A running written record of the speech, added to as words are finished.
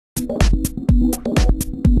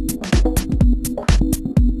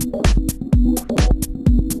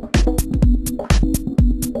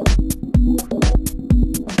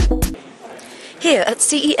Here at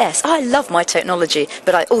CES, I love my technology,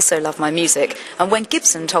 but I also love my music. And when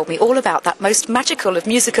Gibson told me all about that most magical of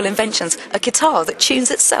musical inventions, a guitar that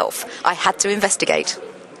tunes itself, I had to investigate.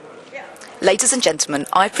 Ladies and gentlemen,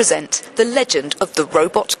 I present the legend of the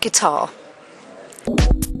Robot Guitar.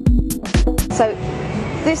 So,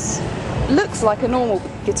 this looks like a normal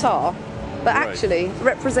guitar, but actually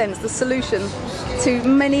represents the solution to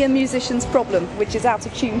many a musician's problem, which is out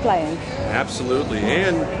of tune playing. Absolutely,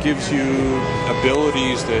 and gives you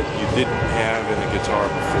abilities that you didn't have in a guitar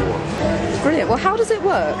before. Brilliant. Well, how does it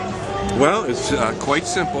work? Well, it's quite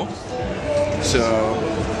simple. So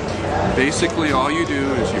basically all you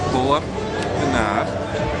do is you pull up the knob,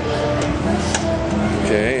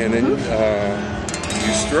 okay, and then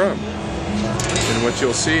you strum. And what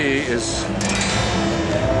you'll see is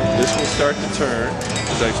this will start to turn.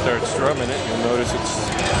 As I start strumming it, you'll notice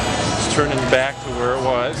it's turning back to where it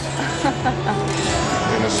was.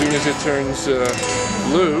 And as soon as it turns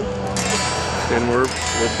blue, then we're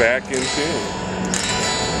back in tune.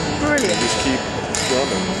 Brilliant. Just keep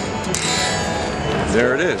strumming.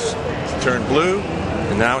 There it is. It turned blue,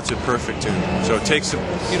 and now it's in perfect tune. So it takes,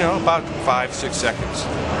 about 5-6 seconds.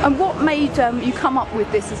 And what made you come up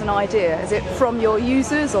with this as an idea? Is it from your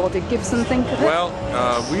users, or did Gibson think of it? Well,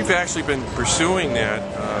 we've actually been pursuing that.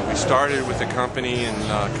 We started with a company in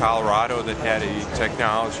Colorado that had a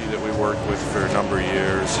technology that we worked with for a number of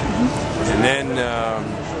years. And then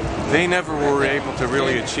they never were able to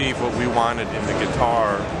really achieve what we wanted in the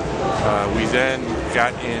guitar. We then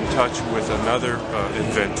got in touch with another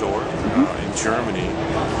inventor in Germany,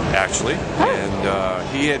 actually, and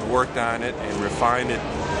he had worked on it and refined it,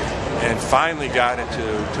 and finally got it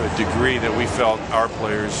to a degree that we felt our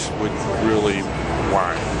players would really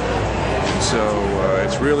want. And so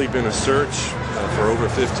it's really been a search for over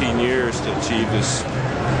 15 years to achieve this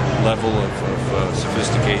level of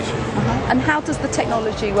sophistication. And how does the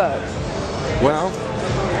technology work? Well,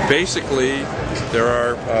 basically there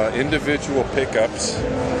are individual pickups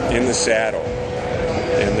in the saddle,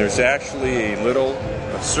 and there's actually a little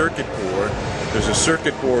circuit board. There's a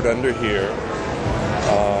circuit board under here.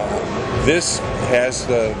 This has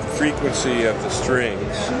the frequency of the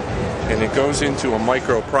strings, and it goes into a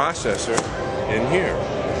microprocessor in here.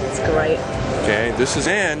 That's great. Okay, this is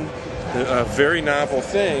a very novel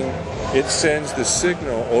thing. It sends the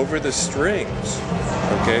signal over the strings.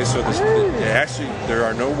 Okay, so actually there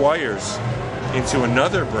are no wires into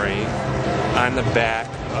another brain on the back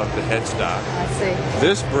of the headstock. I see.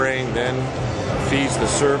 This brain then feeds the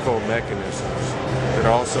servo mechanisms that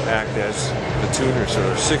also act as the tuner. So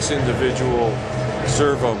there are 6 individual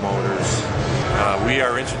servo motors. We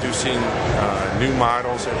are introducing new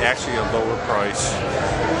models at actually a lower price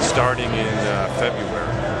starting in February.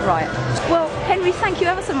 Right. Well, Henry, thank you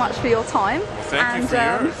ever so much for your time. Thank you for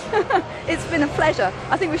yours. It's been a pleasure.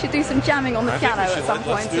 I think we should do some jamming on the piano at some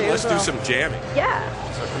point too. Let's do some jamming. Yeah.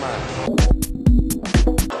 So come on.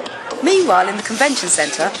 Meanwhile, in the convention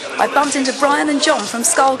centre, I bumped into Brian and John from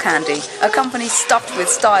Skullcandy, a company stuffed with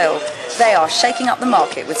style. They are shaking up the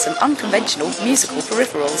market with some unconventional musical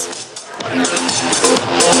peripherals.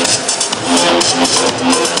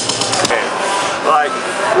 Like,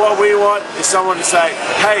 what we want is someone to say,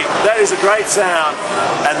 hey, that is a great sound,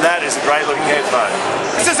 and that is a great looking headphone.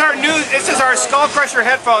 This is our Skull Crusher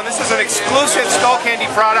headphone. This is an exclusive Skullcandy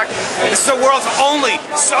product. This is the world's only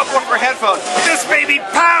sub-woofer headphone. This baby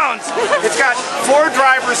pounds! It's got 4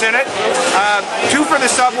 drivers in it, 2 for the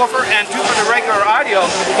subwoofer and 2 for the regular audio.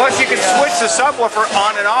 Plus you can switch the subwoofer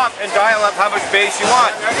on and off and dial up how much bass you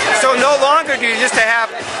want. So no longer do you just have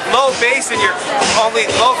low bass in only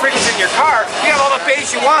low frequency in your car. You have all the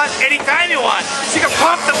bass you want anytime you want. So you can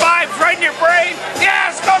pump the vibes right in your brain.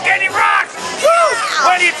 Yeah, Skullcandy rocks! Woo!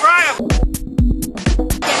 Why do you try them?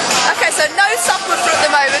 Okay, so no subwoofer at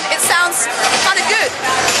the moment. It sounds kind of good.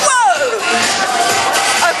 Whoa!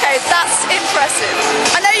 Okay, that's impressive.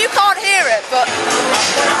 I know you can't hear it, but...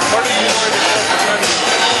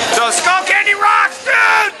 So Skullcandy rocks,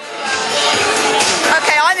 dude!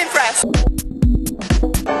 Okay, I'm impressed.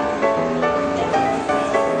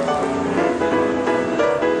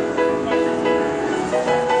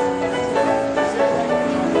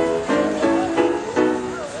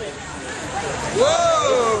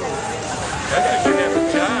 Whoa! That's a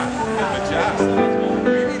good job. Good job.